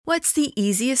What's the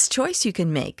easiest choice you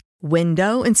can make?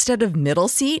 Window instead of middle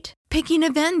seat? Picking a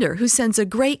vendor who sends a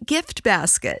great gift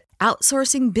basket?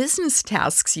 Outsourcing business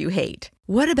tasks you hate?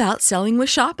 What about selling with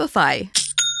Shopify?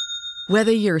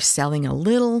 Whether you're selling a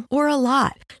little or a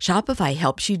lot, Shopify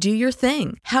helps you do your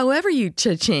thing, however you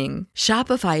cha-ching.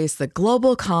 Shopify is the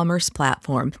global commerce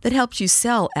platform that helps you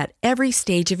sell at every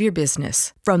stage of your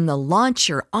business. From the launch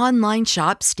your online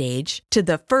shop stage to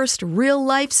the first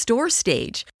real-life store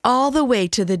stage, all the way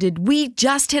to the did we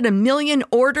just hit a million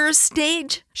orders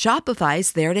stage.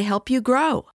 Shopify's there to help you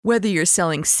grow. Whether you're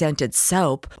selling scented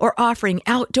soap or offering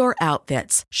outdoor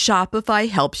outfits, Shopify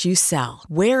helps you sell.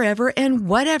 Wherever and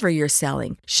whatever you're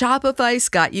selling, Shopify's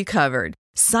got you covered.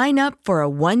 Sign up for a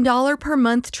 $1 per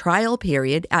month trial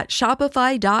period at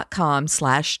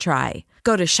shopify.com/try.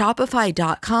 Go to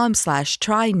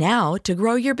shopify.com/try now to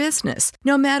grow your business,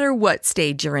 no matter what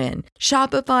stage you're in.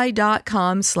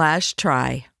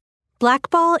 Shopify.com/try.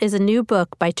 Blackball is a new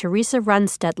book by Teresa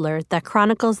Runstedler that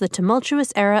chronicles the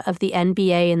tumultuous era of the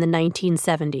NBA in the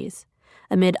 1970s.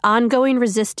 Amid ongoing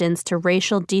resistance to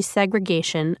racial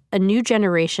desegregation, a new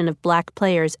generation of black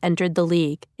players entered the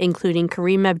league, including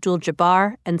Kareem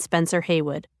Abdul-Jabbar and Spencer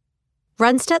Haywood.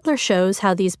 Runstedler shows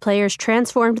how these players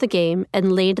transformed the game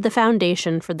and laid the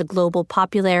foundation for the global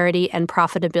popularity and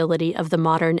profitability of the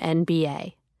modern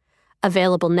NBA.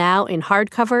 Available now in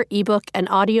hardcover, ebook, and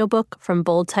audiobook from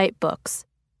Bold Type Books.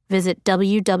 Visit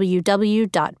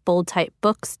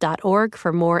www.boldtypebooks.org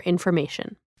for more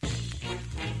information.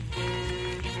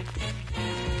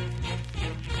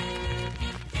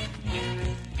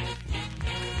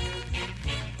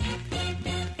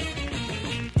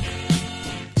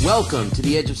 Welcome to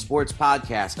the Edge of Sports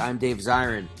podcast. I'm Dave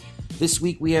Zirin. This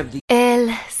week we have the El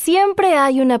siempre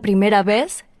hay una primera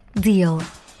vez deal.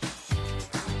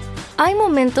 Hay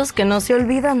momentos que no se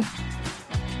olvidan,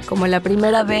 como la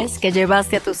primera vez que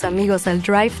llevaste a tus amigos al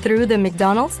drive-thru de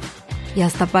McDonald's y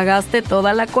hasta pagaste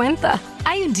toda la cuenta.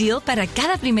 Hay un deal para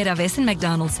cada primera vez en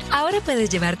McDonald's. Ahora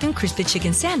puedes llevarte un Crispy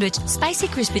Chicken Sandwich, Spicy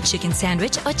Crispy Chicken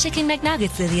Sandwich o Chicken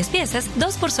McNuggets de 10 piezas,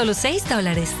 2 por solo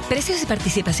 $6. Precios y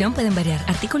participación pueden variar.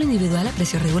 Artículo individual a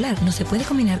precio regular. No se puede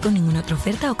combinar con ninguna otra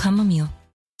oferta o combo meal.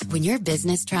 When your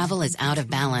business travel is out of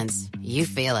balance, you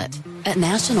feel it. At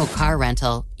National Car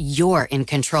Rental, you're in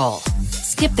control.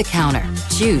 Skip the counter,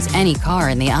 choose any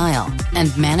car in the aisle,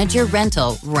 and manage your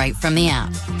rental right from the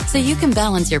app. So you can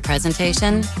balance your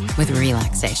presentation with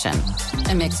relaxation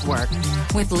and mix work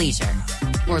with leisure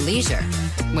or leisure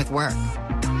with work.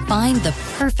 Find the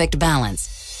perfect balance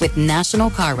with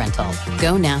National Car Rental.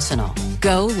 Go national.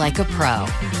 Go like a pro.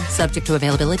 Subject to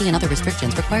availability and other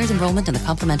restrictions. Requires enrollment in the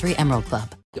complimentary Emerald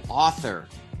Club. The author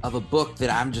of a book that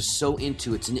I'm just so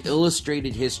into. It's an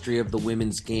illustrated history of the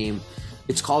women's game.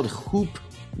 It's called Hoop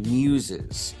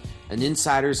Muses, an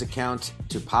insider's account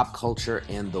to pop culture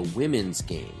and the women's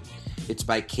game. It's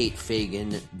by Kate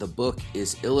Fagan. The book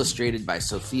is illustrated by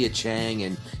Sophia Chang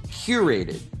and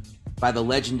curated by the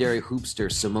legendary hoopster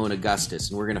Simone Augustus,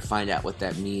 and we're going to find out what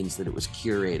that means, that it was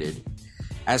curated.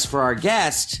 As for our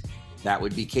guest, that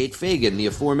would be Kate Fagan, the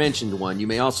aforementioned one. You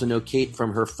may also know Kate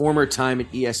from her former time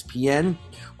at ESPN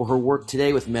or her work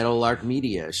today with Meadowlark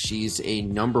Media. She's a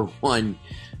 #1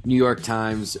 New York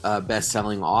Times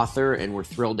best-selling author, and we're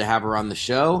thrilled to have her on the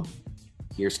show.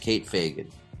 Here's Kate Fagan.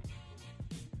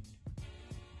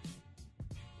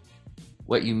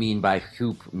 What you mean by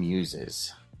Hoop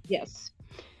Muses? Yes.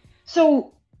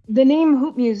 So the name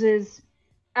Hoop Muses,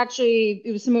 actually,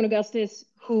 it was Simone Augustus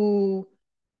who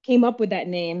came up with that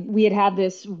name. We had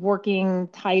this working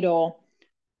title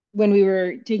when we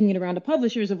were taking it around to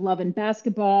publishers of Love and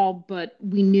Basketball, but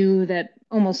we knew that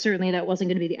almost certainly that wasn't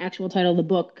going to be the actual title of the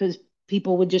book because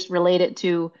people would just relate it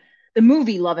to the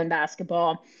movie Love and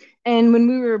Basketball. And when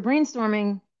we were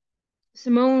brainstorming,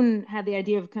 Simone had the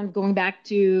idea of kind of going back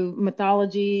to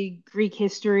mythology, Greek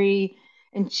history,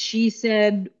 and she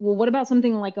said, well, what about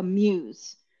something like a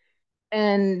muse?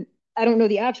 And I don't know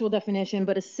the actual definition,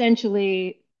 but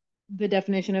essentially the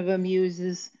definition of a muse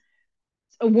is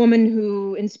a woman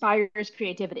who inspires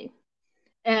creativity.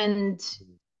 And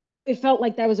it felt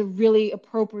like that was a really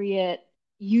appropriate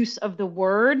use of the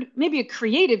word, maybe a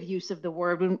creative use of the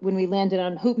word when we landed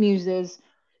on Hoop Muses,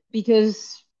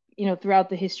 because, you know, throughout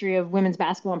the history of women's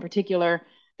basketball in particular,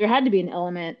 there had to be an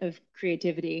element of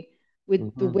creativity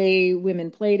with the way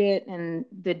women played it and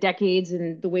the decades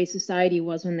and the way society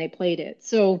was when they played it.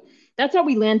 So that's how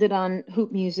we landed on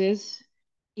Hoop Muses,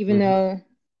 even though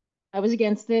I was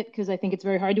against it because I think it's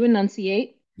very hard to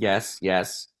enunciate. Yes.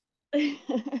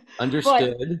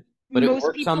 Understood. But it most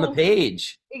works on the people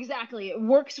page. exactly, it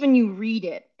works when you read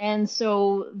it. And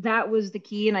so that was the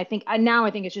key. And I think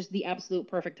it's just the absolute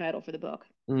perfect title for the book.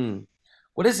 Mm.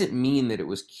 What does it mean that it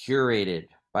was curated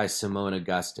by Simone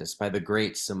Augustus, by the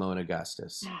great Simone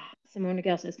Augustus? Simone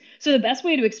Augustus. So the best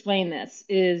way to explain this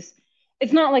is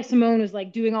it's not like Simone was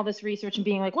like doing all this research and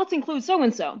being like, let's include so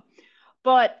and so.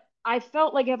 But I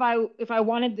felt like if I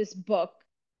wanted this book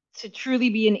to truly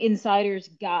be an insider's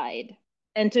guide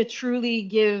and to truly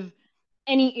give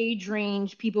any age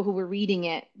range people who were reading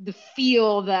it the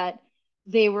feel that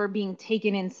they were being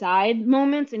taken inside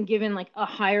moments and given like a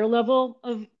higher level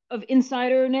of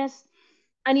insiderness,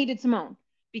 I needed Simone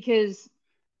because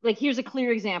like here's a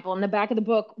clear example. In the back of the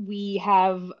book, we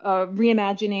have a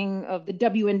reimagining of the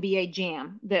WNBA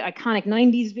Jam, the iconic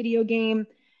 90s video game.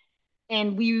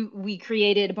 And we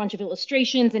created a bunch of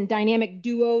illustrations and dynamic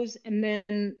duos, and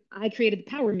then I created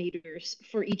the power meters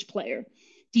for each player,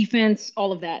 defense,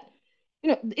 all of that.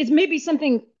 It's maybe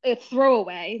something a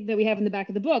throwaway that we have in the back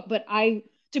of the book, but I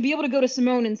to be able to go to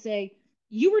Simone and say,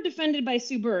 "You were defended by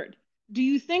Sue Bird. Do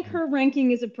you think her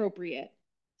ranking is appropriate?"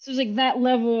 So it's like that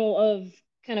level of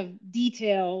kind of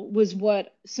detail was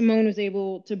what Simone was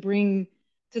able to bring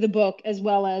to the book, as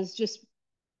well as just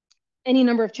any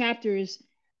number of chapters.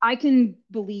 I can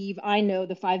believe I know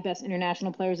the 5 best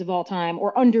international players of all time,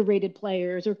 or underrated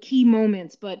players, or key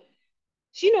moments, but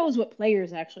she knows what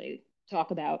players actually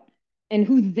talk about and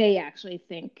who they actually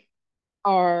think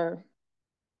are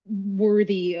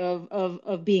worthy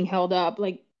of being held up.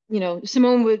 Like,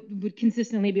 Simone would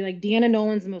consistently be like, Deanna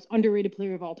Nolan's the most underrated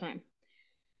player of all time.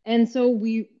 And so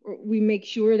we make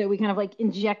sure that we kind of like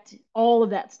inject all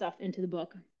of that stuff into the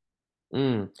book.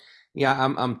 Mm.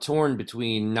 Yeah, I'm torn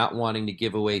between not wanting to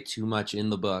give away too much in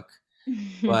the book,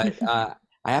 but I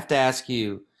have to ask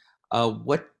you,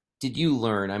 what did you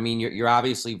learn? I mean, you're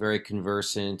obviously very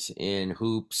conversant in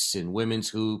hoops and women's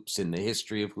hoops and the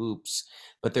history of hoops,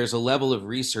 but there's a level of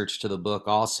research to the book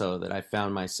also that I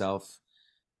found myself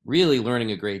really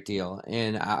learning a great deal.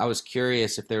 And I was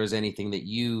curious if there was anything that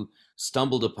you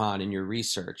stumbled upon in your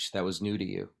research that was new to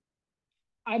you.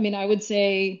 I mean, I would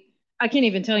say I can't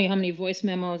even tell you how many voice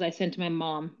memos I sent to my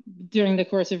mom during the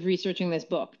course of researching this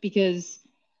book because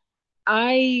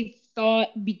I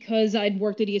thought because I'd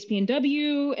worked at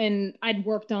ESPNW and I'd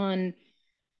worked on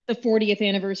the 40th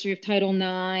anniversary of Title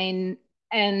IX.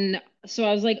 And so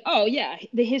I was like, oh, yeah,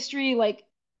 the history, like,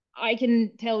 I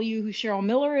can tell you who Cheryl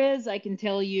Miller is. I can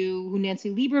tell you who Nancy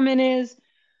Lieberman is.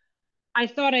 I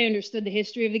thought I understood the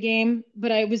history of the game,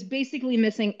 but I was basically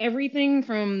missing everything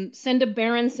from Senda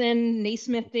Berenson,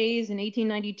 Naismith days in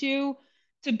 1892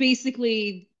 to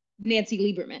basically Nancy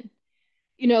Lieberman.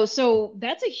 So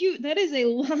that is a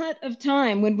lot of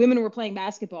time when women were playing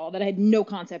basketball that I had no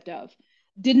concept of.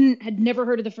 Had never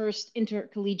heard of the first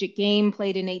intercollegiate game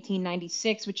played in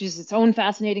 1896, which is its own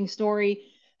fascinating story.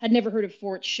 Had never heard of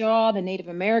Fort Shaw, the Native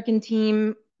American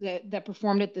team that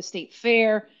performed at the state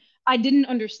fair. I didn't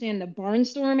understand the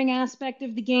barnstorming aspect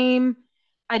of the game.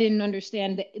 I didn't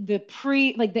understand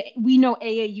we know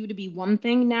AAU to be one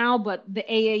thing now, but the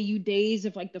AAU days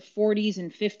of like the 40s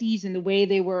and 50s and the way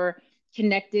they were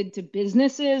connected to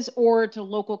businesses or to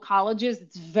local colleges,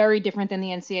 it's very different than the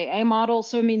NCAA model.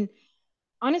 So, I mean,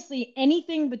 honestly,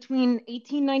 anything between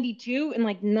 1892 and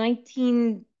like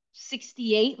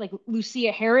 1968, like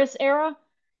Lucia Harris era,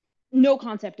 no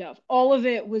concept of. All of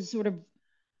it was sort of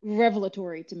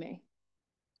revelatory to me.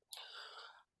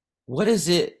 What is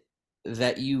it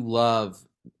that you love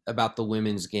about the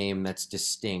women's game that's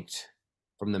distinct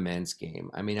from the men's game?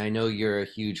 I mean, I know you're a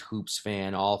huge hoops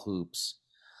fan, all hoops,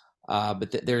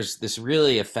 but there's this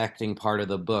really affecting part of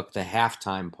the book, the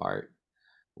halftime part,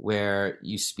 where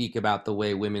you speak about the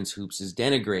way women's hoops is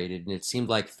denigrated. And it seemed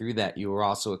like through that you were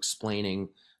also explaining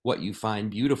what you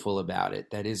find beautiful about it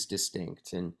that is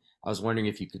distinct. And I was wondering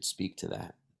if you could speak to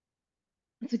that.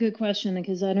 That's a good question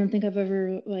because I don't think I've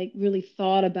ever like really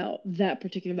thought about that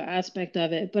particular aspect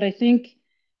of it. But I think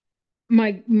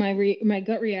my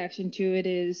gut reaction to it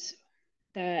is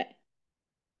that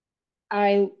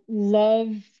I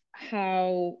love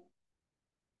how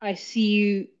I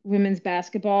see women's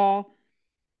basketball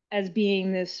as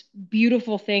being this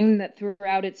beautiful thing that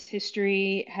throughout its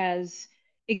history has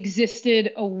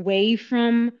existed away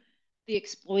from the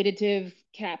exploitative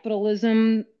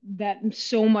capitalism that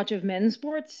so much of men's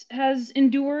sports has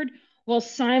endured, while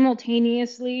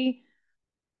simultaneously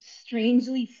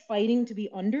strangely fighting to be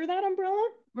under that umbrella,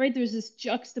 right? There's this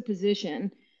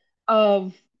juxtaposition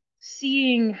of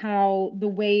seeing how the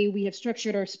way we have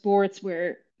structured our sports,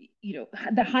 where,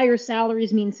 the higher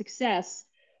salaries mean success,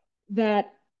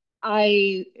 that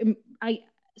I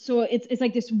so it's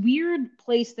like this weird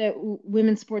place that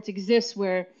women's sports exists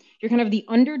where you're kind of the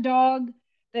underdog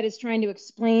that is trying to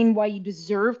explain why you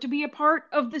deserve to be a part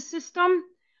of the system,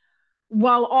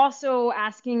 while also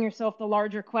asking yourself the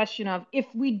larger question of, if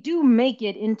we do make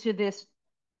it into this,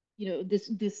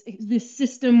 this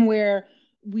system where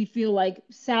we feel like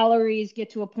salaries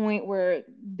get to a point where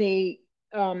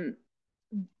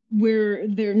where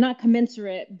they're not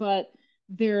commensurate, but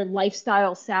they're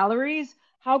lifestyle salaries,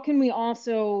 how can we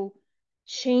also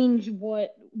change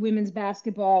what women's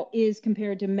basketball is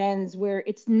compared to men's, where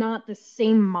it's not the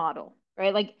same model,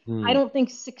 right? Like, I don't think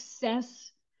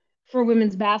success for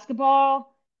women's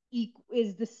basketball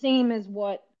is the same as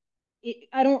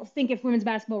I don't think if women's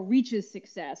basketball reaches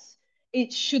success,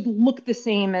 it should look the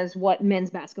same as what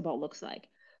men's basketball looks like.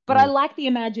 But I lack the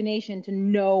imagination to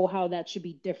know how that should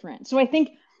be different. So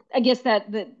I guess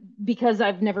that because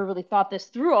I've never really thought this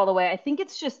through all the way, I think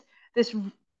it's just this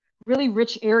really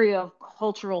rich area of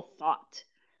cultural thought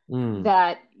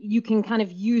that you can kind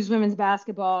of use women's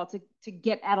basketball to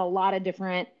get at a lot of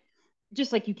different,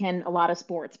 just like you can a lot of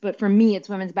sports. But for me, it's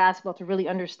women's basketball to really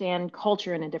understand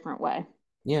culture in a different way.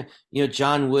 Yeah.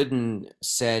 John Wooden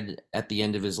said at the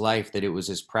end of his life that it was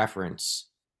his preference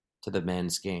to the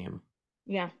men's game.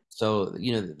 Yeah. So,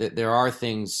 there are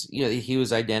things, he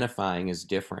was identifying as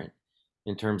different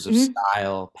in terms of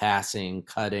style, passing,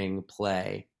 cutting,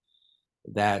 play.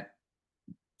 And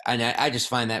I just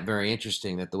find that very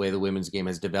interesting, that the way the women's game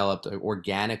has developed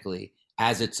organically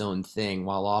as its own thing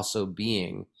while also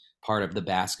being part of the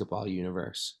basketball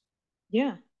universe.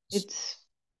 Yeah. It's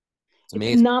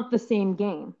amazing. It's not the same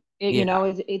game.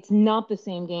 It's not the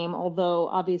same game, although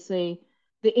obviously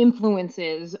the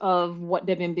influences of what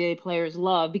WNBA players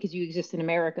love, because you exist in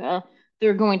America,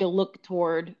 they're going to look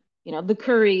toward, the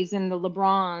Currys and the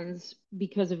LeBrons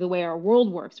because of the way our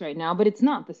world works right now, but it's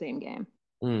not the same game.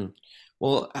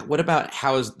 Well, what about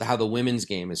how the women's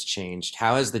game has changed?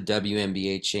 How has the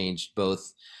WNBA changed,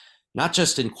 both not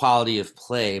just in quality of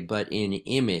play, but in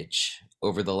image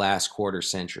over the last quarter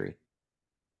century?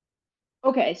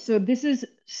 Okay, so this is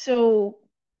going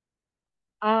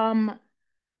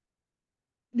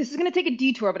to take a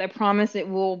detour, but I promise it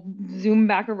will zoom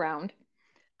back around.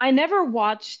 I never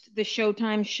watched the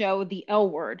Showtime show The L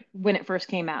Word when it first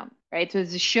came out, right? So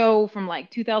it's a show from like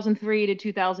 2003 to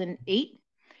 2008,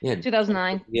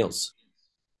 2009. Yes.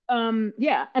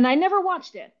 Yeah, and I never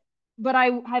watched it, but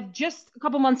I have just a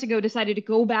couple months ago decided to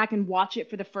go back and watch it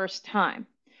for the first time.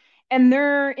 And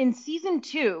they're in season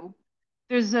 2.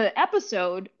 There's an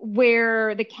episode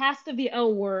where the cast of The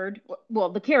L Word, well,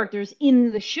 the characters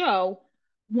in the show,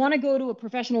 want to go to a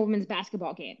professional women's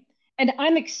basketball game. And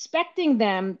I'm expecting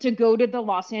them to go to the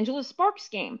Los Angeles Sparks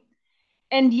game.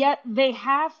 And yet they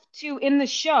have to, in the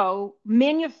show,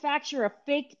 manufacture a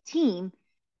fake team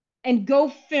and go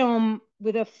film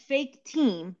with a fake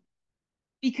team,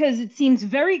 because it seems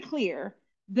very clear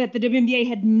that the WNBA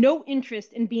had no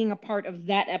interest in being a part of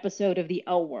that episode of The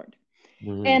L Word.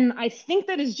 And I think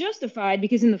that is justified,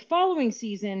 because in the following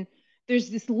season, there's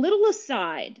this little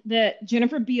aside that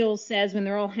Jennifer Beals says when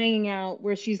they're all hanging out,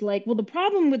 where she's like, well, the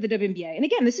problem with the WNBA, and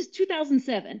again, this is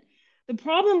 2007, the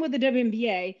problem with the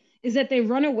WNBA is that they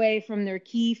run away from their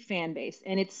key fan base,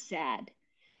 and it's sad.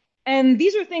 And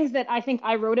these are things that I think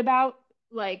I wrote about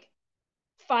like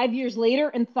 5 years later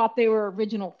and thought they were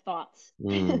original thoughts.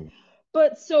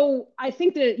 But so I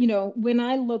think that, when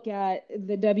I look at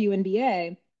the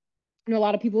WNBA, a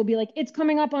lot of people will be like, it's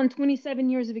coming up on 27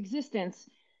 years of existence.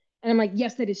 And I'm like,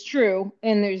 yes, that is true.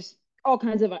 And there's all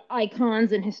kinds of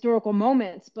icons and historical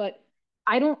moments, but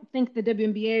I don't think the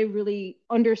WNBA really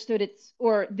understood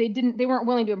they weren't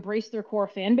willing to embrace their core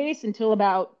fan base until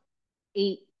about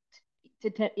 8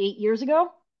 years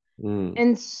ago.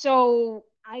 And so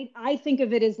I think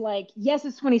of it as like, yes,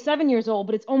 it's 27 years old,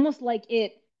 but it's almost like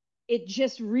it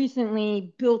just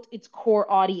recently built its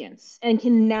core audience and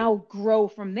can now grow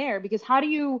from there. Because how do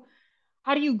you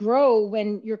grow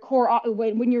when your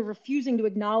when you're refusing to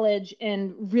acknowledge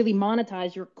and really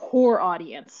monetize your core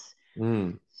audience?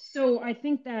 So I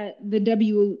think that the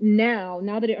W now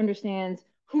that it understands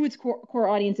who its core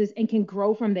audience is and can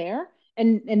grow from there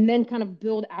and then kind of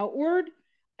build outward.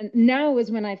 And now is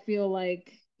when I feel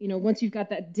like, once you've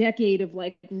got that decade of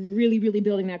like really, really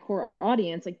building that core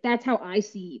audience, like that's how I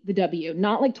see the W.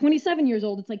 Not like 27 years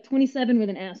old. It's like 27 with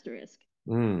an asterisk.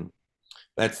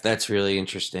 That's really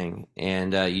interesting.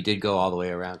 And you did go all the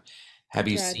way around. Have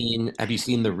you seen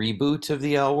the reboot of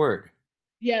The L Word?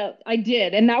 Yeah, I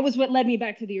did. And that was what led me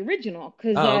back to the original.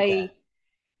 Because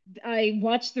I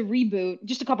watched the reboot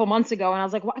just a couple months ago, and I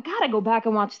was like, well, I gotta go back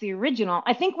and watch the original.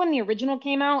 I think when the original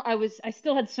came out, I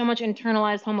still had so much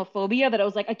internalized homophobia that I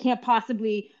was like, I can't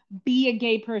possibly be a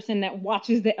gay person that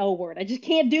watches the L Word. I just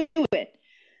can't do it.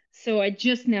 So I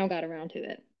just now got around to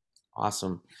it.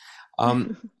 Awesome.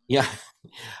 Yeah,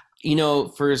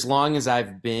 for as long as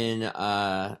I've been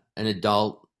an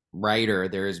adult writer,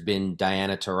 there has been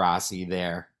Diana Taurasi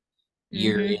there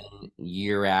year Mm-hmm. in,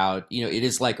 year out. It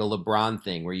is like a LeBron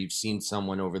thing where you've seen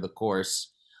someone over the course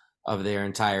of their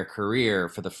entire career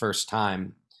for the first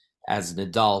time as an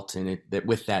adult, and that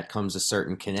with that comes a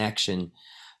certain connection.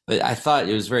 But I thought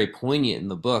it was very poignant in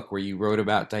the book where you wrote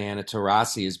about Diana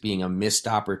Taurasi as being a missed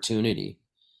opportunity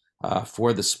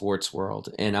for the sports world.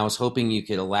 And I was hoping you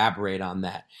could elaborate on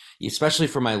that, especially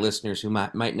for my listeners who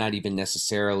might not even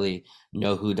necessarily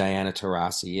know who Diana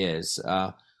Taurasi is.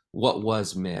 What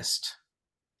was missed?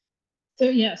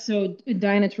 So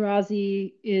Diana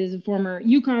Taurasi is a former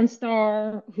UConn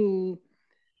star who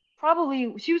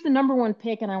probably she was the number one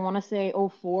pick, and I want to say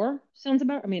 '04 sounds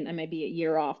about. I mean, I might be a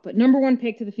year off, but number one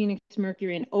pick to the Phoenix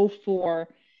Mercury in '04,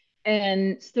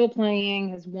 and still playing.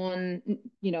 Has won.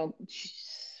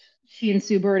 She and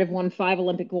Sue Bird have won 5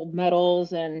 Olympic gold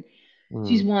medals, and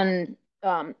she's Mm, won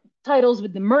titles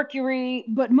with the Mercury.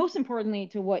 But most importantly,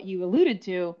 to what you alluded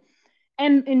to,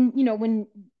 and when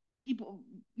people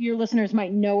your listeners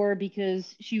might know her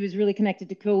because she was really connected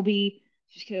to Kobe.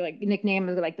 She's kind of like nicknamed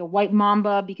as like the White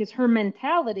Mamba because her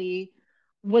mentality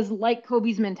was like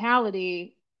Kobe's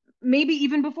mentality, maybe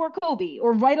even before Kobe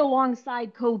or right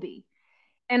alongside Kobe.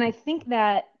 And I think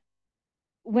that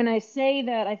when I say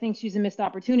that I think she's a missed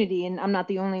opportunity, and I'm not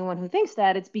the only one who thinks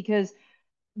that, it's because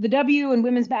the W in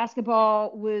women's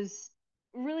basketball was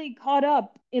really caught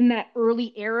up in that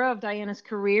early era of Diana's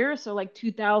career. So, like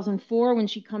 2004, when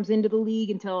she comes into the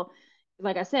league, until,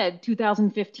 like I said,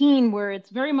 2015, where it's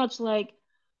very much like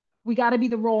we got to be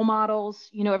the role models.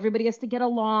 Everybody has to get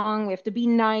along. We have to be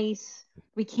nice.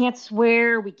 We can't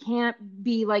swear. We can't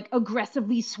be like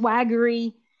aggressively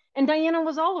swaggery. And Diana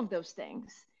was all of those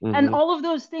things. And hmm all of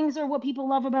those things are what people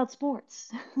love about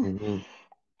sports. hmm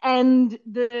And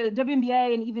the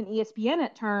WNBA and even ESPN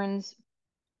at turns,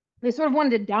 they sort of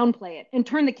wanted to downplay it and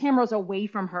turn the cameras away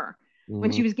from her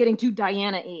when hmm she was getting too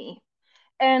Diana-y.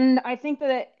 And I think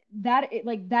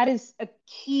that is a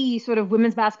key sort of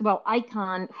women's basketball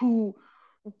icon who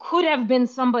could have been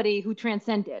somebody who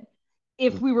transcended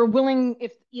if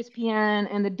ESPN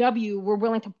and the W were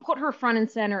willing to put her front and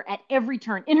center at every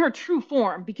turn in her true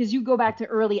form. Because you go back to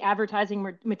early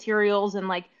advertising materials and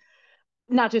like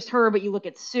not just her, but you look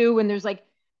at Sue, and there's like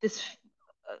this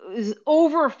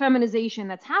over feminization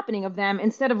that's happening of them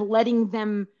instead of letting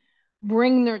them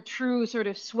bring their true sort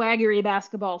of swaggery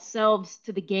basketball selves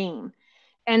to the game.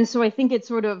 And so I think it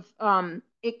sort of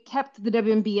it kept the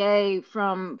WNBA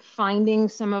from finding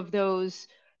some of those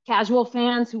casual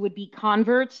fans who would be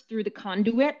converts through the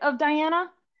conduit of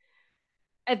Diana.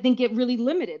 I think it really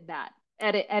limited that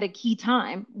at a key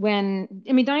time when,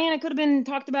 I mean, Diana could have been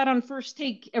talked about on First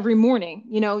Take every morning,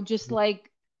 just like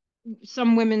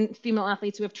some women, female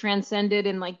athletes who have transcended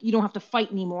and like you don't have to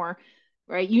fight anymore,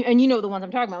 right? You know the ones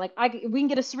I'm talking about. Like we can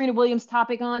get a Serena Williams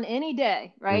topic on any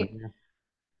day, right? hmm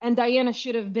And Diana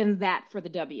should have been that for the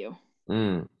W.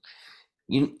 Mm.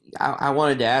 I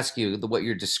wanted to ask you what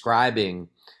you're describing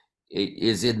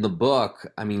is in the book.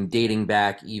 I mean, dating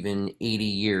back even 80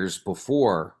 years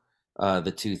before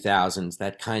the 2000s,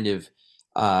 that kind of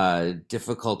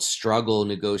difficult struggle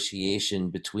negotiation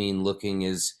between looking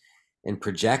as and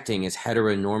projecting as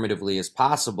heteronormatively as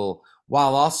possible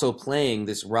while also playing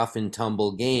this rough and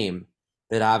tumble game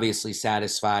that obviously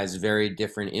satisfies very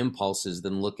different impulses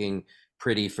than looking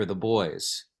pretty for the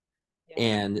boys. Yeah.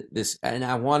 And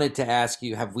I wanted to ask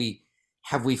you, have we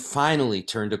finally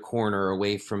turned a corner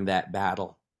away from that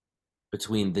battle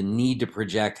between the need to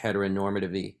project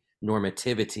normativity,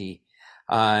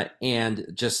 and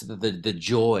just the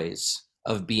joys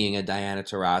of being a Diana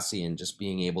Taurasi and just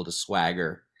being able to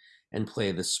swagger and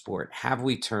play the sport? Have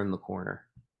we turned the corner?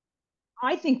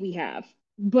 I think we have,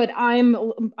 but I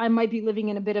might be living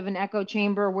in a bit of an echo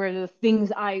chamber where the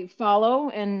things I follow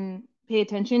and pay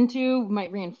attention to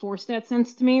might reinforce that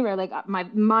sense to me, right? Like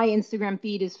my Instagram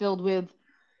feed is filled with,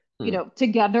 Hmm.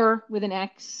 together with an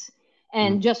X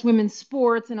Hmm. and just women's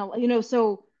sports and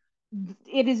so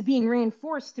it is being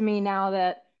reinforced to me now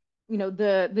that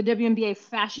the WNBA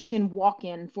fashion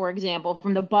walk-in, for example,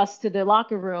 from the bus to the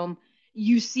locker room,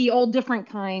 you see all different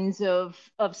kinds of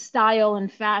style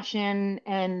and fashion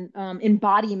and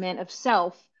embodiment of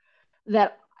self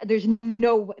that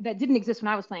that didn't exist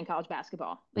when I was playing college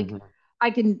basketball. Like Hmm.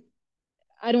 I can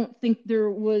I don't think there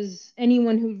was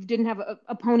anyone who didn't have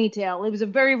a ponytail. It was a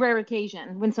very rare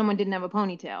occasion when someone didn't have a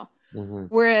ponytail. Mm-hmm.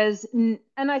 Whereas, and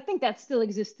I think that still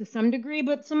exists to some degree,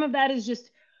 but some of that is just,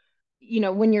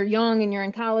 when you're young and you're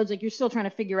in college, like you're still trying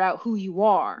to figure out who you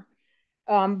are.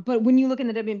 But when you look in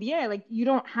the WNBA, like you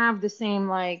don't have the same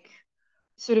like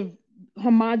sort of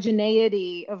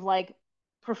homogeneity of like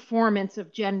performance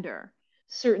of gender.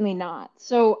 Certainly not.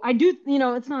 So I do,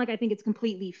 it's not like I think it's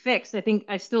completely fixed.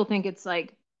 I still think it's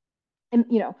like, and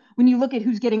when you look at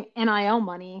who's getting NIL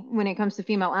money when it comes to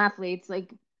female athletes,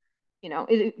 like,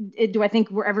 do I think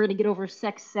we're ever going to get over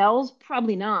sex sells?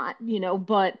 Probably not,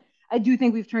 but I do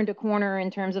think we've turned a corner in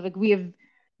terms of like we have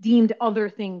deemed other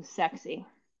things sexy.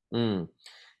 Mm.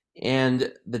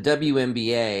 And the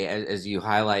WNBA, as you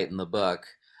highlight in the book,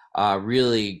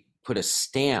 really put a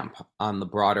stamp on the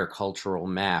broader cultural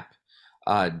map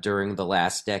during the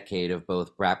last decade of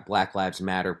both Black Lives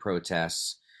Matter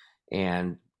protests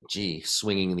and,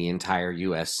 swinging the entire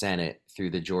U.S. Senate through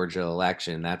the Georgia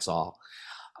election. That's all.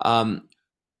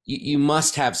 You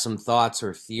must have some thoughts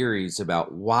or theories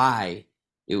about why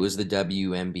it was the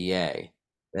WNBA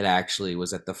that actually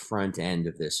was at the front end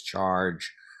of this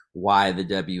charge, why the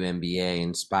WNBA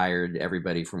inspired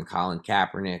everybody from Colin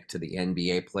Kaepernick to the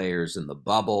NBA players in the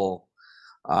bubble.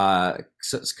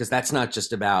 Because that's not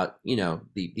just about,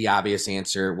 the obvious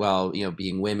answer, well,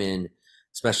 being women,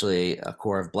 especially a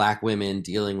core of Black women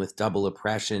dealing with double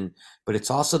oppression, but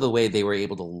it's also the way they were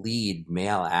able to lead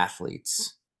male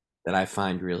athletes that I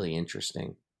find really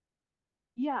interesting.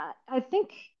 Yeah, I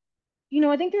think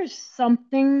there's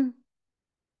something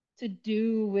to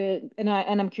do with, and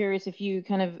I'm curious if you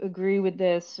kind of agree with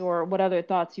this or what other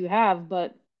thoughts you have,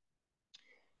 but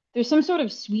there's some sort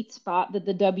of sweet spot that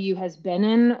the W has been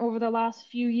in over the last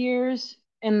few years.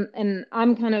 And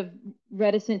I'm kind of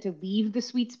reticent to leave the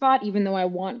sweet spot, even though I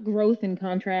want growth in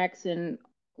contracts and,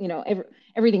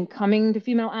 everything coming to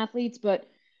female athletes. But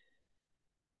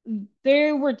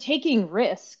they were taking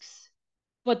risks,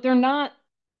 but they're not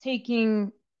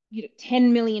taking,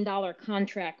 $10 million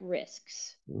contract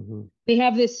risks. Mm-hmm. They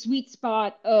have this sweet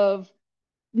spot of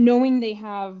knowing they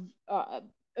have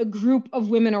a group of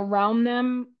women around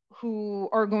them who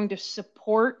are going to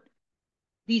support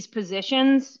these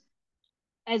positions,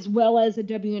 as well as a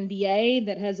WNBA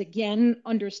that has again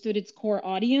understood its core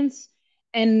audience.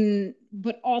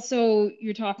 But also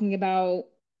you're talking about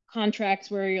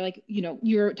contracts where you're like,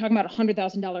 you're talking about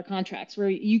 $100,000 contracts where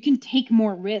you can take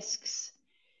more risks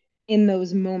in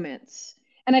those moments.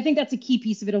 And I think that's a key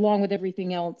piece of it, along with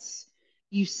everything else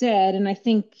you said. And I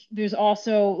think there's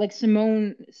also, like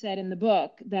Simone said in the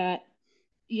book, that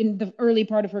in the early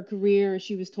part of her career,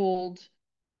 she was told,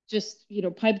 just,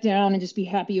 pipe down and just be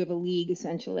happy you have a league,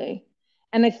 essentially.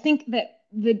 And I think that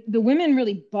the women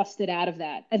really busted out of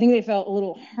that. I think they felt a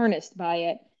little harnessed by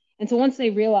it. And so once they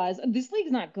realized this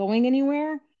league's not going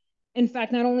anywhere, in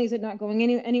fact, not only is it not going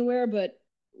anywhere, but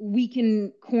we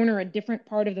can corner a different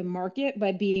part of the market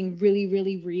by being really,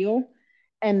 really real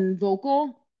and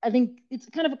vocal. I think it's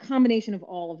kind of a combination of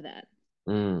all of that.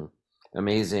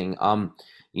 Amazing.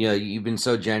 You've been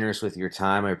so generous with your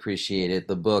time. I appreciate it.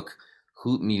 The book,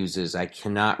 Hoop Muses, I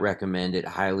cannot recommend it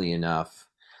highly enough.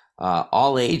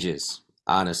 All ages,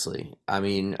 honestly. I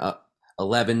mean,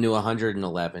 11 to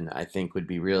 111, I think, would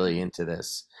be really into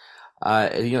this.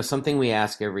 Something we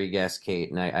ask every guest,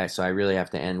 Kate, and so I really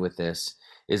have to end with this,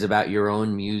 is about your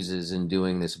own muses in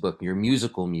doing this book, your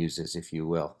musical muses, if you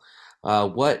will.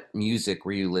 What music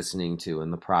were you listening to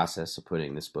in the process of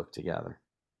putting this book together?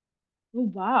 Oh,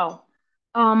 wow.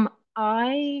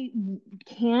 I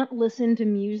can't listen to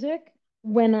music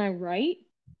when I write.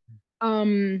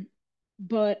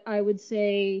 But I would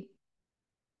say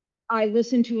I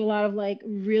listen to a lot of like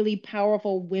really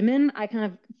powerful women. I kind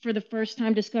of, for the first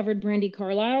time, discovered Brandi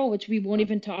Carlile, which we won't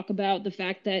even talk about the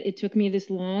fact that it took me this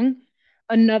long.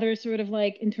 Another sort of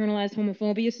like internalized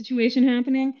homophobia situation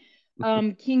happening.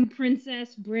 King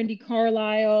Princess, Brandi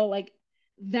Carlile, like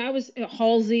that was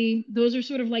Halsey. Those are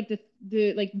sort of like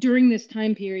the like during this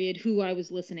time period who I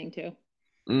was listening to.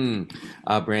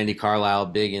 Brandi Carlile,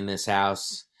 big in this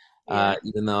house. Yeah.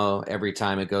 Even though every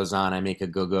time it goes on, I make a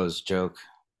Go-Go's joke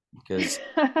because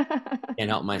I can't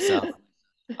help myself.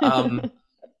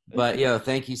 But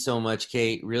thank you so much,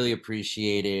 Kate. Really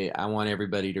appreciate it. I want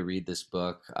everybody to read this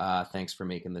book. Thanks for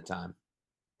making the time.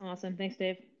 Awesome. Thanks,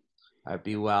 Dave. All right,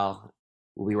 be well.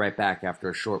 We'll be right back after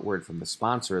a short word from the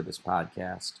sponsor of this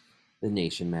podcast, The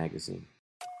Nation magazine.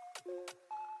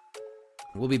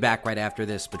 We'll be back right after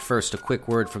this, but first, a quick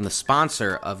word from the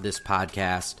sponsor of this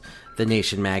podcast, The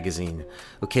Nation magazine.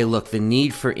 Okay, look, the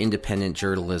need for independent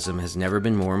journalism has never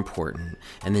been more important,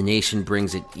 and The Nation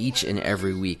brings it each and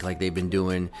every week like they've been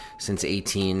doing since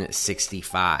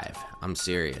 1865. I'm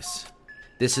serious.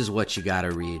 This is what you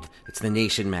gotta read. It's The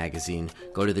Nation magazine.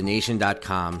 Go to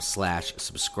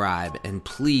thenation.com/subscribe, and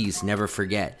please never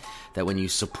forget that when you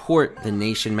support The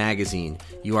Nation magazine,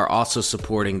 you are also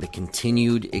supporting the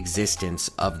continued existence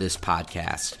of this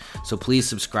podcast. So please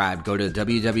subscribe. Go to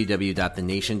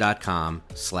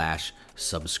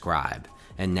www.thenation.com/subscribe.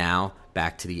 And now,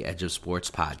 back to the Edge of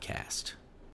Sports podcast.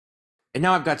 And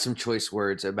now I've got some choice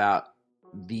words about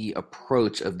the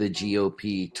approach of the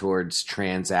GOP towards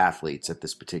trans athletes at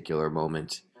this particular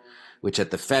moment, which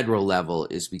at the federal level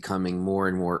is becoming more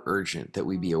and more urgent that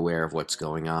we be aware of what's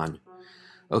going on.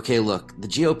 Okay, look, the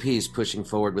GOP is pushing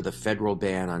forward with a federal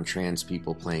ban on trans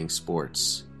people playing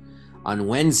sports. On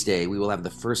Wednesday, we will have the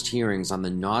first hearings on the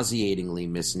nauseatingly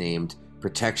misnamed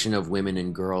Protection of Women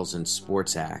and Girls in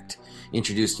Sports Act,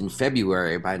 introduced in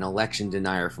February by an election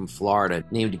denier from Florida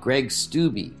named Greg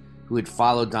Steube, who had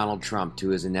followed Donald Trump to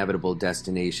his inevitable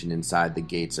destination inside the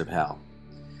gates of hell.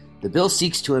 The bill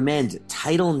seeks to amend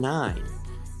Title IX,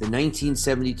 the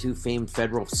 1972 famed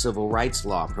federal civil rights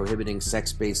law prohibiting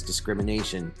sex-based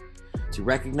discrimination, to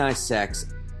recognize sex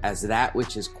as that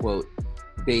which is, quote,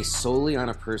 based solely on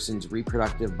a person's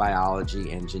reproductive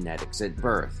biology and genetics at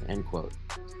birth, end quote.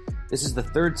 This is the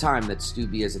third time that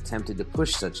Steube has attempted to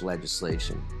push such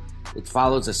legislation. It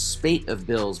follows a spate of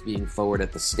bills being forward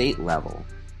at the state level,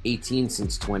 18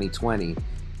 since 2020,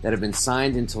 that have been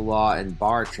signed into law and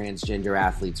bar transgender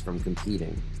athletes from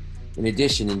competing. In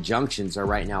addition, injunctions are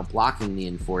right now blocking the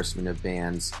enforcement of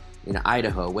bans in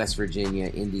Idaho, West Virginia,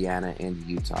 Indiana, and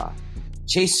Utah.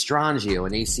 Chase Strangio,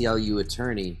 an ACLU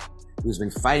attorney who's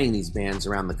been fighting these bans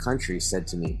around the country, said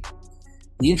to me,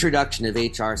 "The introduction of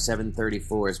H.R.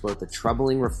 734 is both a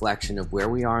troubling reflection of where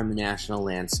we are in the national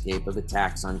landscape of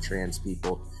attacks on trans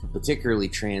people, particularly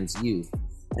trans youth,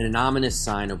 and an ominous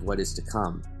sign of what is to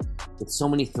come. With so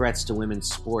many threats to women's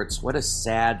sports, what a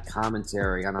sad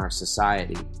commentary on our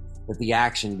society that the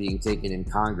action being taken in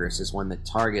Congress is one that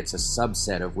targets a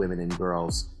subset of women and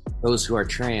girls, those who are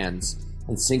trans,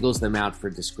 and singles them out for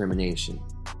discrimination."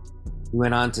 He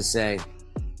went on to say,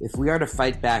 "If we are to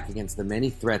fight back against the many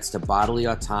threats to bodily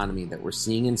autonomy that we're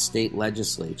seeing in state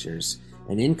legislatures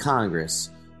and in Congress,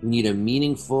 we need a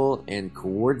meaningful and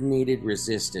coordinated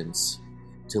resistance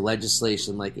to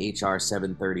legislation like H.R.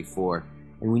 734,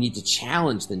 and we need to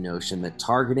challenge the notion that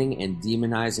targeting and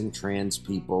demonizing trans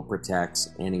people protects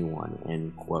anyone,"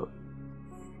 end quote.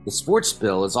 The sports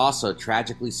bill is also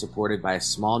tragically supported by a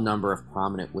small number of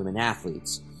prominent women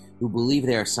athletes who believe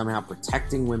they are somehow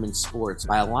protecting women's sports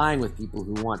by allying with people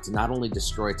who want to not only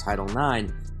destroy Title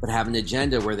IX, but have an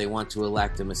agenda where they want to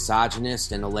elect a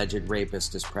misogynist and alleged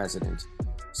rapist as president.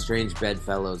 Strange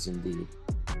bedfellows indeed.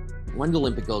 One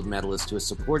Olympic gold medalist who has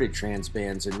supported trans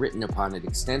bans and written upon it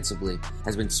extensively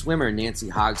has been swimmer Nancy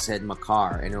Hogshead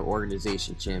Makar and her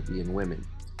organization Champion Women.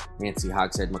 Nancy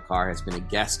Hogshead Makar has been a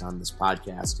guest on this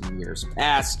podcast in years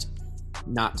past,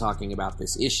 not talking about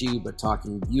this issue, but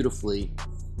talking beautifully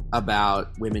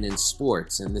about women in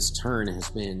sports, and this turn has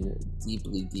been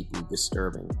deeply, deeply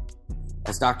disturbing.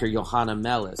 As Dr. Johanna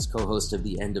Mellis, co-host of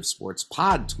the End of Sports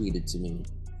pod, tweeted to me,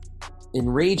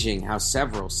 enraging how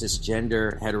several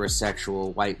cisgender,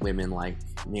 heterosexual white women like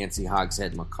Nancy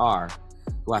Hogshead Makar,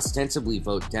 who ostensibly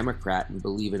vote Democrat and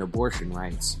believe in abortion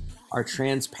rights, are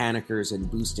trans panickers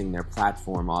and boosting their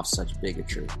platform off such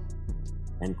bigotry.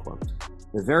 End quote.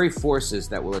 The very forces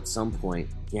that will at some point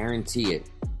guarantee it,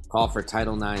 call for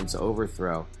Title IX's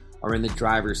overthrow, are in the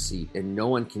driver's seat, and no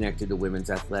one connected to women's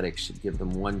athletics should give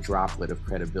them one droplet of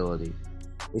credibility.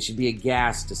 They should be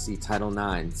aghast to see Title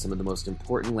IX, some of the most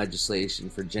important legislation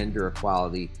for gender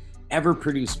equality ever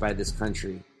produced by this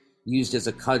country, used as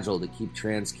a cudgel to keep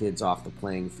trans kids off the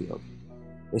playing field.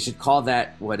 They should call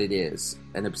that what it is,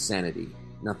 an obscenity.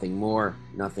 Nothing more,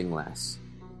 nothing less.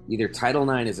 Either Title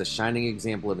IX is a shining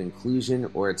example of inclusion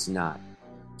or it's not.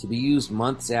 To be used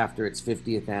months after its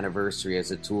 50th anniversary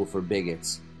as a tool for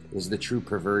bigots is the true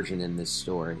perversion in this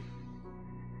story.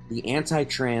 The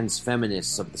anti-trans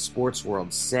feminists of the sports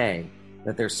world say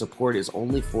that their support is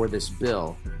only for this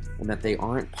bill and that they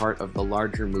aren't part of the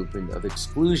larger movement of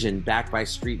exclusion backed by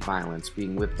street violence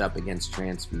being whipped up against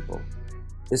trans people.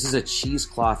 This is a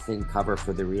cheesecloth-thin cover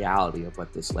for the reality of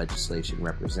what this legislation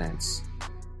represents.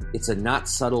 It's a not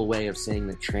subtle way of saying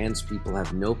that trans people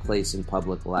have no place in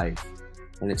public life,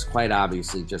 and it's quite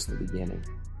obviously just the beginning.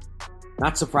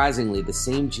 Not surprisingly, the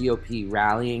same GOP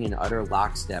rallying in utter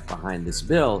lockstep behind this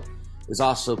bill is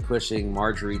also pushing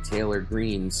Marjorie Taylor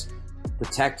Greene's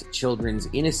Protect Children's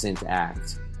Innocent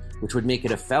Act, which would make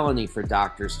it a felony for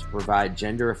doctors to provide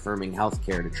gender-affirming health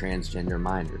care to transgender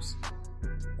minors.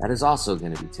 That is also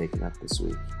going to be taken up this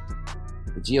week.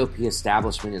 The GOP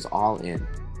establishment is all in,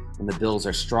 and the bills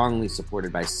are strongly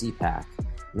supported by CPAC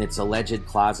and its alleged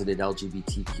closeted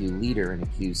LGBTQ leader and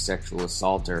accused sexual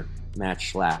assaulter, Matt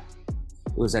Schlapp.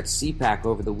 It was at CPAC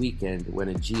over the weekend when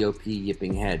a GOP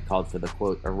yipping head called for the,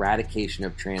 quote, eradication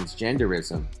of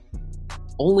transgenderism,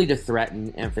 only to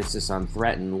threaten, emphasis on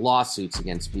threaten, lawsuits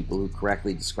against people who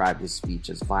correctly described his speech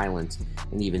as violent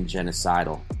and even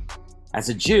genocidal. As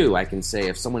a Jew, I can say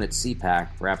if someone at CPAC,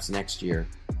 perhaps next year,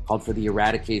 called for the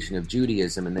eradication of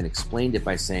Judaism and then explained it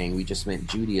by saying we just meant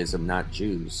Judaism, not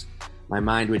Jews, my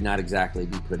mind would not exactly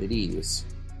be put at ease.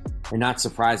 And not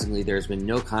surprisingly, there has been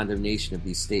no condemnation of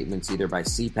these statements either by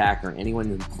CPAC or anyone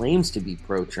who claims to be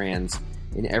pro-trans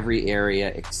in every area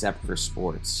except for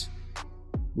sports.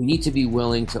 We need to be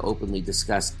willing to openly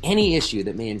discuss any issue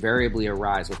that may invariably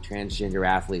arise with transgender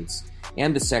athletes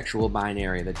and the sexual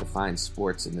binary that defines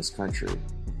sports in this country.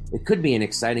 It could be an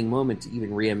exciting moment to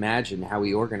even reimagine how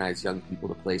we organize young people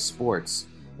to play sports,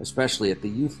 especially at the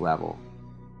youth level.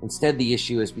 Instead, the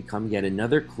issue has become yet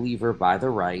another cleaver by the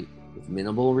right, with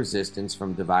minimal resistance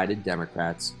from divided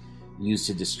Democrats, used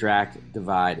to distract,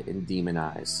 divide, and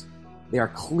demonize. They are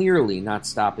clearly not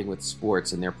stopping with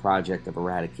sports in their project of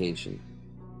eradication.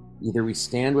 Either we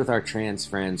stand with our trans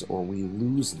friends or we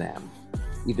lose them.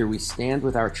 Either we stand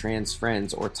with our trans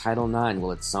friends or Title IX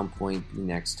will at some point be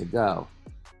next to go.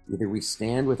 Either we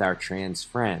stand with our trans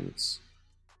friends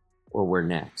or we're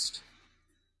next.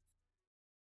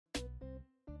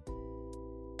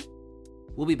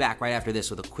 We'll be back right after this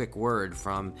with a quick word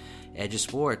from Edge of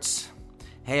Sports.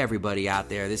 Hey everybody out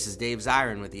there, this is Dave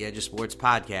Zirin with the Edge of Sports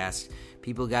podcast.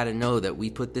 People got to know that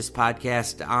we put this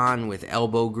podcast on with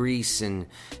elbow grease and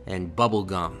bubble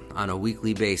gum on a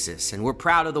weekly basis. And we're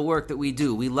proud of the work that we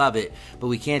do. We love it, but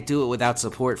we can't do it without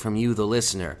support from you, the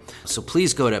listener. So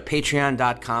please go to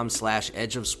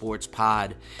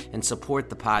patreon.com/edgeofsportspod and support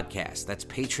the podcast. That's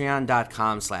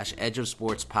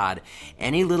patreon.com/edgeofsportspod.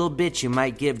 Any little bit you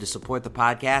might give to support the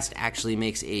podcast actually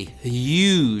makes a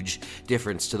huge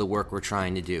difference to the work we're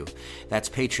trying to do. That's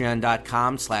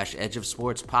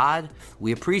patreon.com/edgeofsportspod.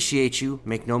 We appreciate you,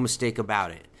 make no mistake about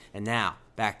it. And now,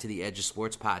 back to the Edge of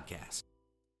Sports podcast.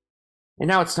 And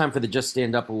now it's time for the Just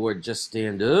Stand Up Award. Just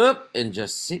stand up and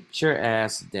just sit your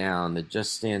ass down. The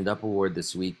Just Stand Up Award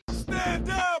this week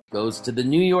goes to the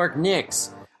New York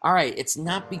Knicks. All right, it's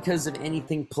not because of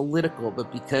anything political,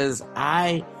 but because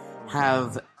I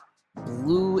have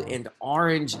blue and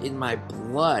orange in my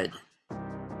blood.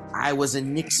 I was a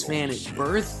Knicks fan at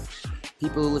birth.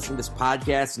 People who listen to this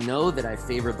podcast know that I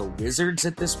favor the Wizards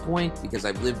at this point because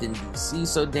I've lived in D.C.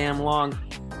 so damn long.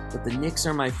 But the Knicks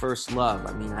are my first love.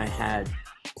 I mean, I had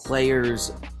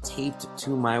players taped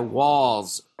to my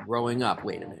walls growing up.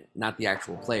 Wait a minute. Not the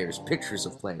actual players. Pictures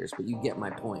of players. But you get my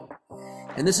point.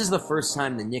 And this is the first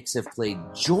time the Knicks have played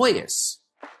joyous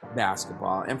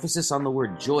basketball. Emphasis on the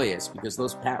word joyous because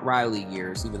those Pat Riley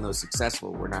years, even though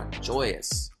successful, were not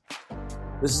joyous.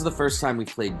 This is the first time we've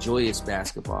played joyous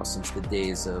basketball since the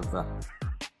days of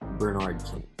Bernard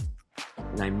King.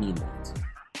 And I mean that.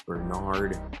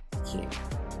 Bernard King.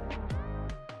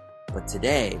 But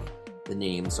today, the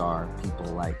names are people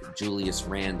like Julius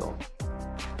Randle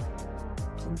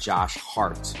and Josh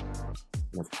Hart.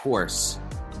 And of course,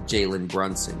 Jalen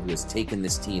Brunson, who has taken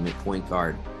this team at point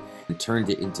guard and turned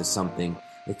it into something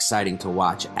exciting to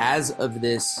watch. As of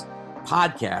this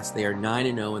podcast, they are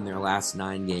 9-0 in their last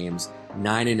 9 games.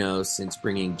 9-0 since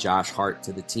bringing Josh Hart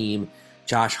to the team.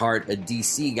 Josh Hart, a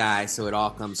DC guy, so it all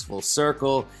comes full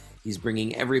circle. He's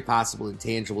bringing every possible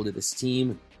intangible to this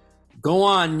team. Go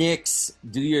on, Knicks.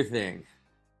 Do your thing.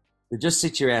 The Just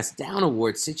Sit Your Ass Down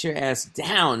Award. Sit your ass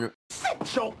down.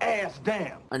 Sit your ass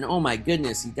down. And oh my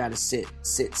goodness, you got to sit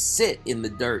in the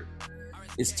dirt.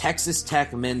 Is Texas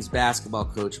Tech men's basketball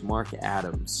coach Mark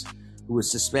Adams, who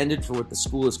was suspended for what the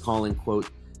school is calling, quote,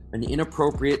 an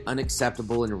inappropriate,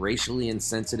 unacceptable, and racially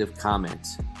insensitive comment.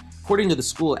 According to the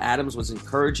school, Adams was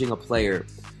encouraging a player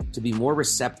to be more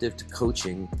receptive to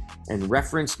coaching and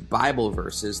referenced Bible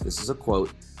verses, this is a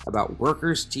quote, about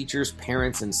workers, teachers,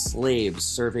 parents, and slaves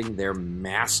serving their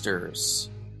masters.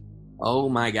 Oh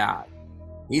my God.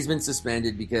 He's been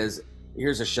suspended because,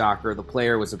 here's a shocker, the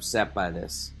player was upset by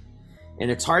this.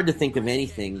 And it's hard to think of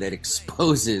anything that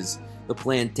exposes the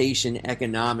plantation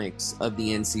economics of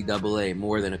the NCAA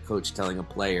more than a coach telling a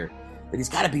player that he's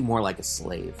got to be more like a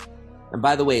slave. And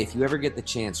by the way, if you ever get the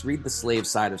chance, read The Slave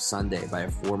Side of Sunday by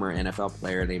a former NFL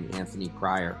player named Anthony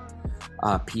Pryor,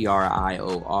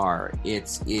 Prior.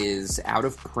 It is out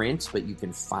of print, but you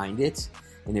can find it,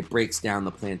 and it breaks down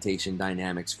the plantation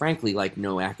dynamics, frankly, like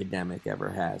no academic ever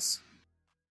has.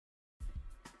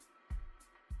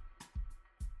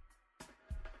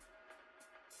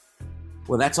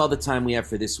 Well, that's all the time we have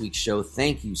for this week's show.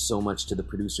 Thank you so much to the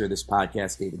producer of this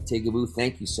podcast, David Tigaboo.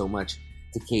 Thank you so much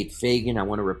to Kate Fagan. I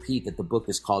want to repeat that the book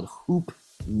is called Hoop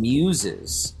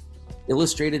Muses,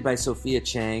 illustrated by Sophia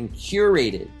Chang,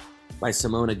 curated by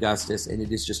Simone Augustus, and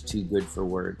it is just too good for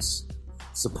words.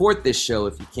 Support this show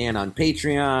if you can on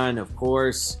Patreon, of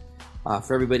course.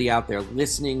 For everybody out there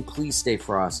listening, please stay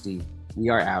frosty. We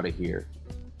are out of here.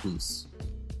 Peace.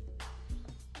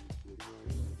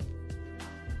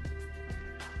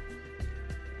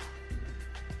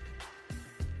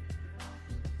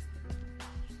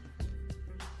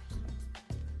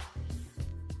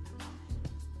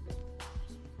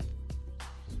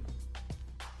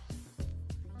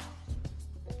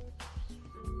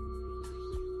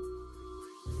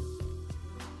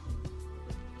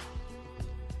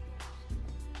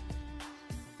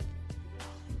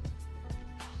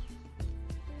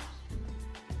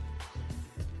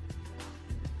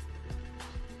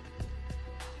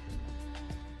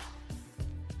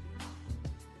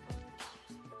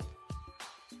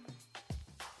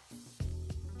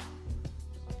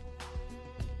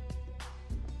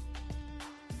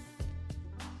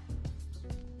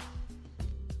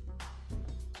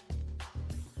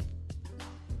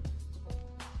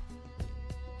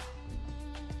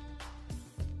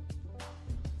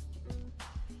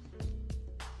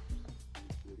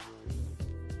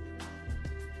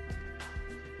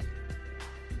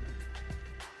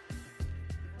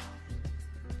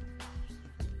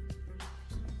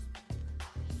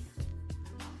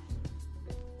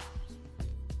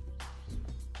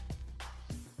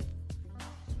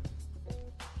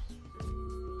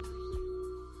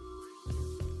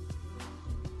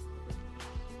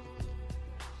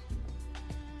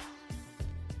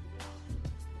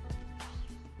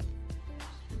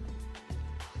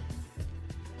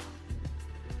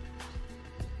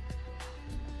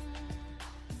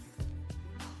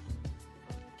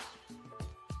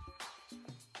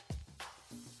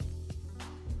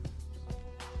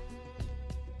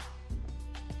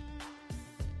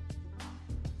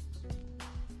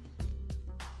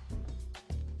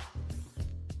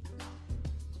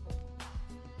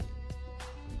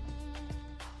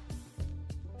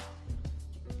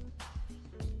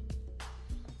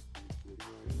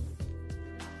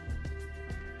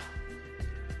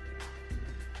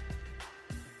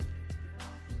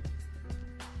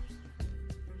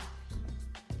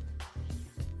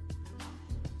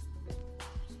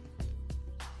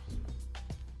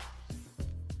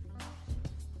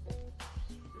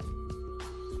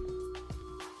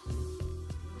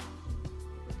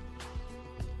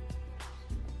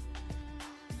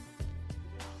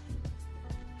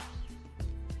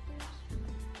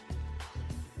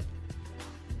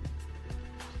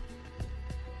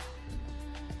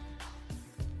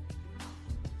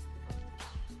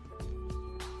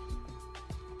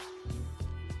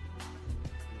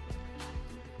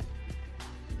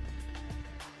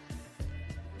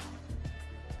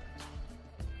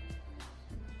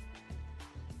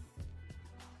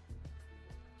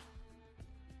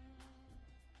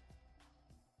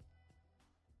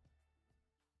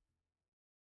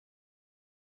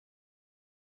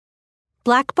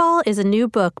 Blackball is a new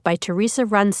book by Teresa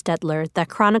Runstetler that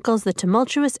chronicles the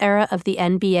tumultuous era of the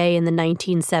NBA in the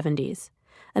 1970s.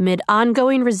 Amid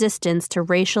ongoing resistance to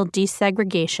racial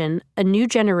desegregation, a new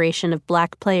generation of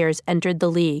black players entered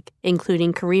the league,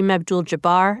 including Kareem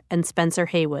Abdul-Jabbar and Spencer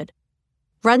Haywood.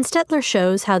 Runstetler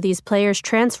shows how these players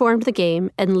transformed the game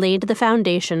and laid the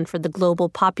foundation for the global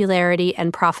popularity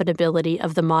and profitability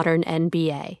of the modern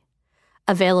NBA.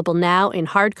 Available now in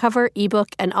hardcover, ebook,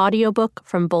 and audiobook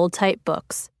from Bold Type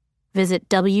Books. Visit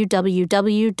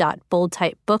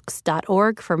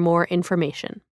www.boldtypebooks.org for more information.